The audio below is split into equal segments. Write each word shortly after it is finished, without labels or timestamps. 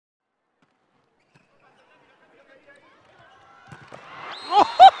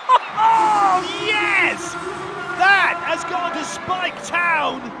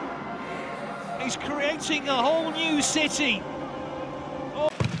painting a whole new city. Oh.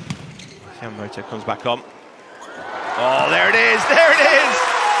 Yamamoto comes back on. Oh, there it is! There it is!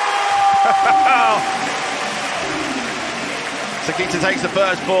 Sakita takes the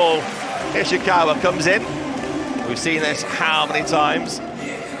first ball. Ishikawa comes in. We've seen this how many times?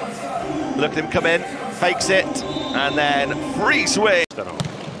 Look at him come in, fakes it, and then free swing.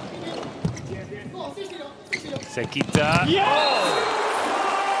 Sakita. Yes!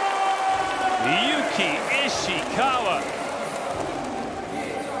 Yuki Ishikawa.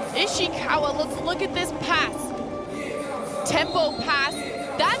 Ishikawa, look at this pass. Tempo pass.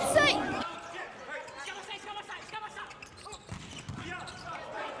 That's a...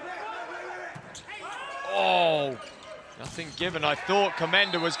 Oh, nothing given. I thought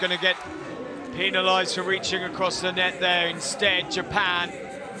Komenda was going to get penalised for reaching across the net there. Instead, Japan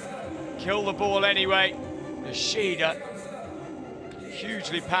kill the ball anyway. Nishida,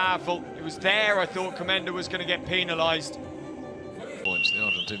 hugely powerful. It was there I thought Komenda was going to get penalised. Points, the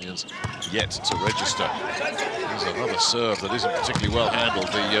Argentinians yet to register. There's another serve that isn't particularly well handled.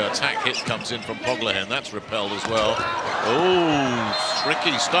 The attack hit comes in from Poglahen. That's repelled as well. Oh,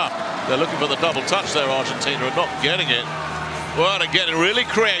 tricky stuff. They're looking for the double touch there, Argentina, and not getting it. Well, they're getting really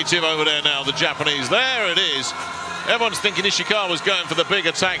creative over there now, the Japanese. There it is. Everyone's thinking Ishikawa was going for the big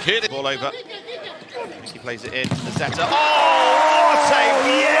attack hit. Ball over. He plays it in. The setter. Oh, what a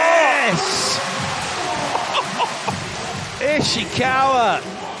yes! Ishikawa,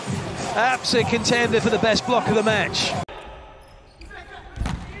 absolute contender for the best block of the match.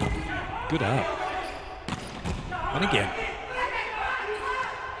 Good up. And again.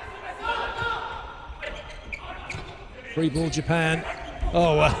 Free ball, Japan.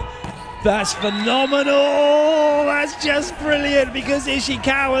 Oh, that's phenomenal! That's just brilliant because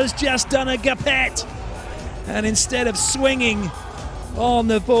Ishikawa's just done a gapette. And instead of swinging on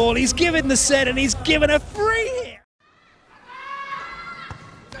the ball, he's given the set and he's given a free hit.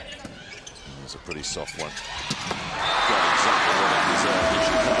 It's a pretty soft one. Got exactly what it deserved.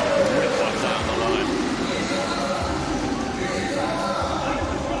 Ishikawa whipped one down the line.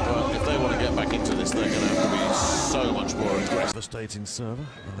 Well, if they want to get back into this, they're going to have to be so much more aggressive. Devastating server.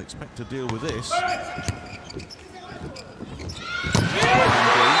 They'll expect to deal with this.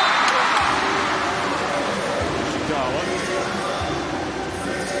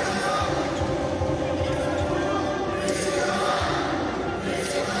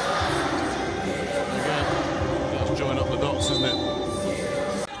 Isn't it?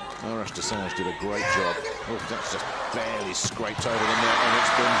 Madame Tussauds did a great job. Oh, that's just barely scraped over the net and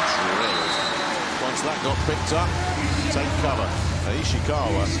it's been drilled. Once that got picked up, take cover.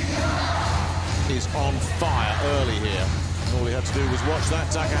 Ishikawa is on fire early here. All he had to do was watch that.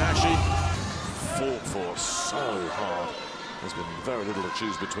 Takahashi fought for so hard. There's been very little to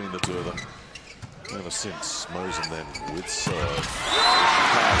choose between the two of them. Ever since Mosen then with serve.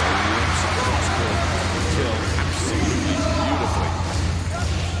 Ishikawa rips across the kill absolutely beautifully.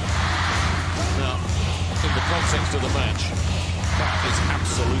 Now, in the context of the match, that is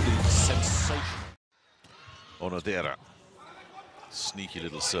absolutely sensational. Onodera. Sneaky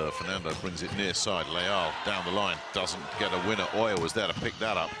little serve. Fernando brings it near side. Leal down the line. Doesn't get a winner. Oya was there to pick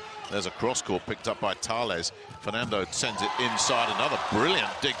that up. There's a cross court picked up by Tales. Fernando sends it inside. Another brilliant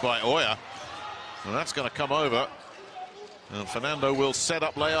dig by Oya. And that's going to come over. And Fernando will set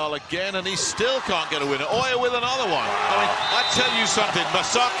up Leal again, and he still can't get a winner. Oya with another one. I mean, I tell you something,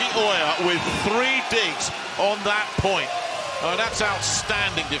 Masaki Oya with 3 digs on that point. Oh, that's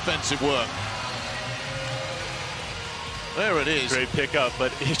outstanding defensive work. There it is. Great pickup,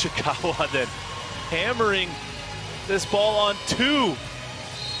 but Ishikawa then hammering this ball on 2.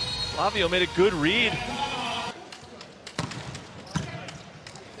 Flavio made a good read.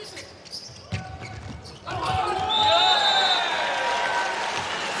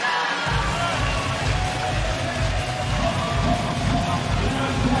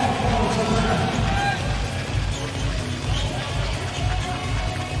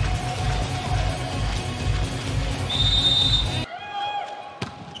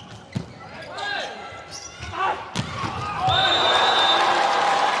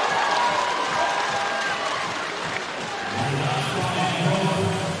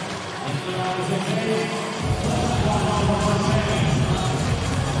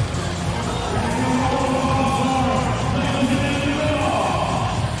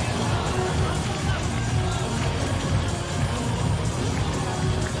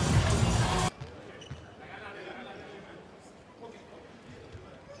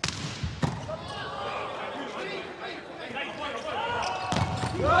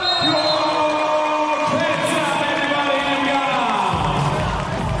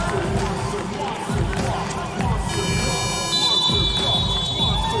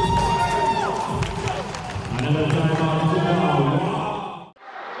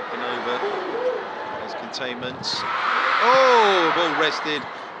 chance. Oh, ball rested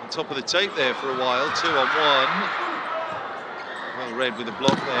on top of the tape there for a while. 2-on-1. Well read with the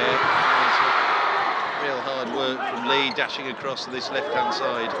block there. Real hard work from Lee, dashing across to this left-hand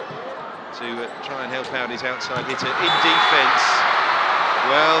side to try and help out his outside hitter in defence.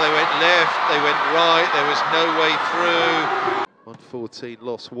 Well, they went left, they went right, there was no way through. 114,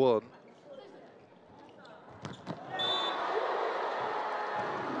 lost 1.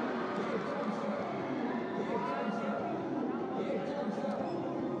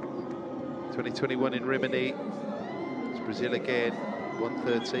 (2021) in Rimini. It's Brazil again.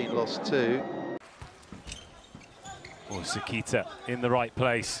 113, lost 2. Oh, Sakita in the right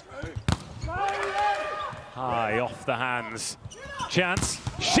place. High off the hands. Chance.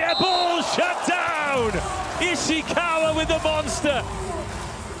 Sheball shut down! Ishikawa with the monster.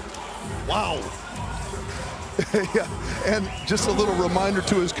 Wow. Yeah, and just a little reminder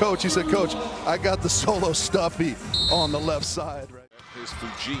to his coach. He said, "Coach, I got the solo stuffy on the left side." Right? Here's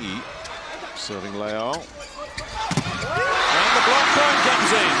Fuji serving Leal. And the block point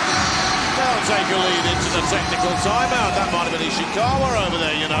comes in. They'll take a lead into the technical timeout. That might have been Ishikawa over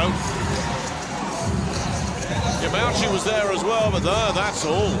there, you know. Yamauchi was there as well, but there, that's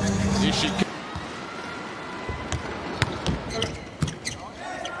all. Ishikawa.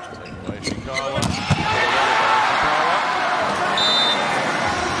 Ishikawa.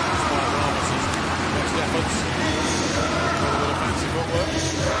 Next efforts. A little bit of fancy footwork.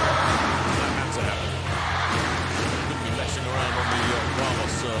 That hands it out. Couldn't be messing around on the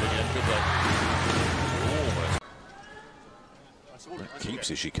Ramos serve again, could they? That keeps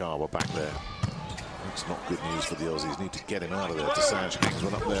Ishikawa back there. It's not good news for the Aussies. Need to get him out of there. Tussauds hangs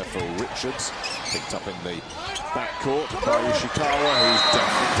one up there for Richards. Picked up in the backcourt by Ishikawa, who's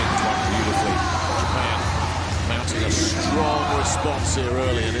deflecting one beautifully. Japan mounting a strong response here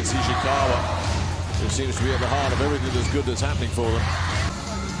early, and it's Ishikawa who seems to be at the heart of everything that's good that's happening for them.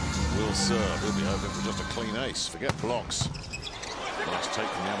 Will serve. He'll be hoping for just a clean ace. Forget blocks. Nice take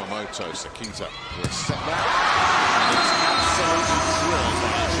from Yamamoto. Sakita will set that. And it's absolutely drilled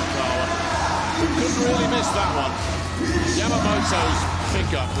by Ishikawa, who couldn't really miss that one. Yamamoto's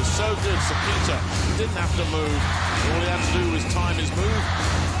pickup was so good. Sakita didn't have to move. All he had to do was time his move,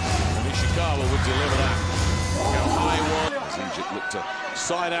 and Ishikawa would deliver that. How high one. Egypt look to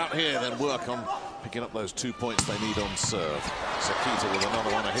side out here, then work on picking up those 2 points they need on serve. Sakita with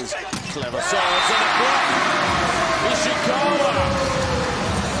another one of his clever serves and a block. Ishikawa.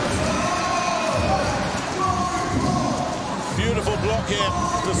 Beautiful block here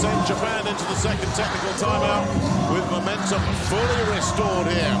to send Japan into the second technical timeout with momentum fully restored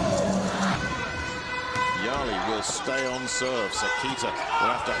here. Yali will stay on serve. Sakita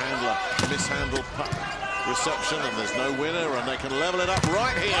will have to handle a mishandled puck reception, and there's no winner, and they can level it up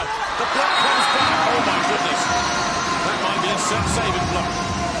right here. The block comes back. Oh my goodness. That might be a set-saving block.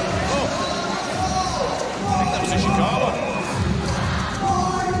 Oh. I think that was Ishikawa.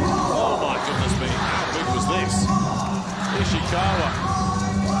 Oh my goodness me. How big was this? Ishikawa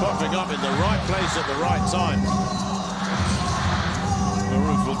popping up in the right place at the right time.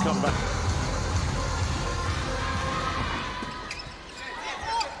 Maruf will come back.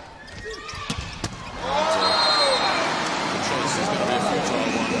 The chase is going to be a futile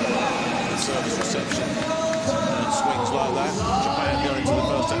one. The service reception and swings like that. Japan going to the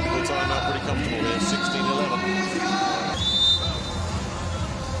first technical timeout pretty comfortable here, 16-11.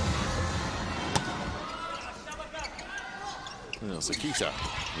 Well, Sakita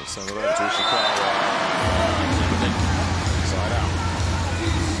will send it over to Ishikawa. Side out.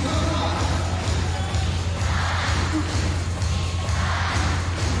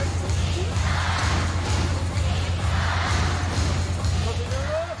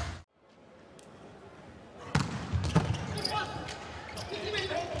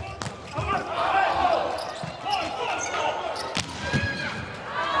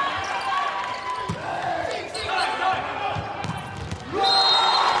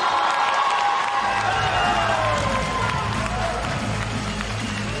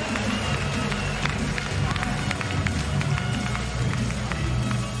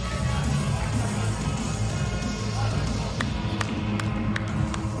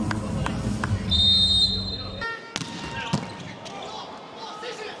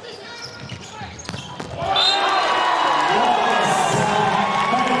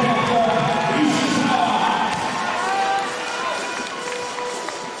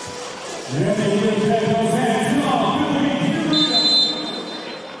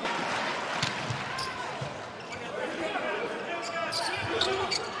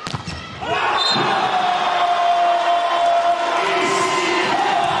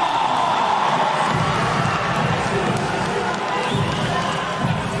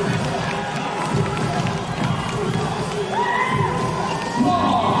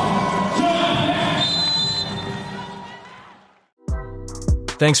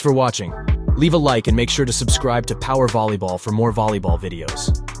 Thanks for watching. Leave a like and make sure to subscribe to Power Volleyball for more volleyball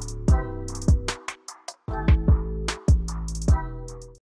videos.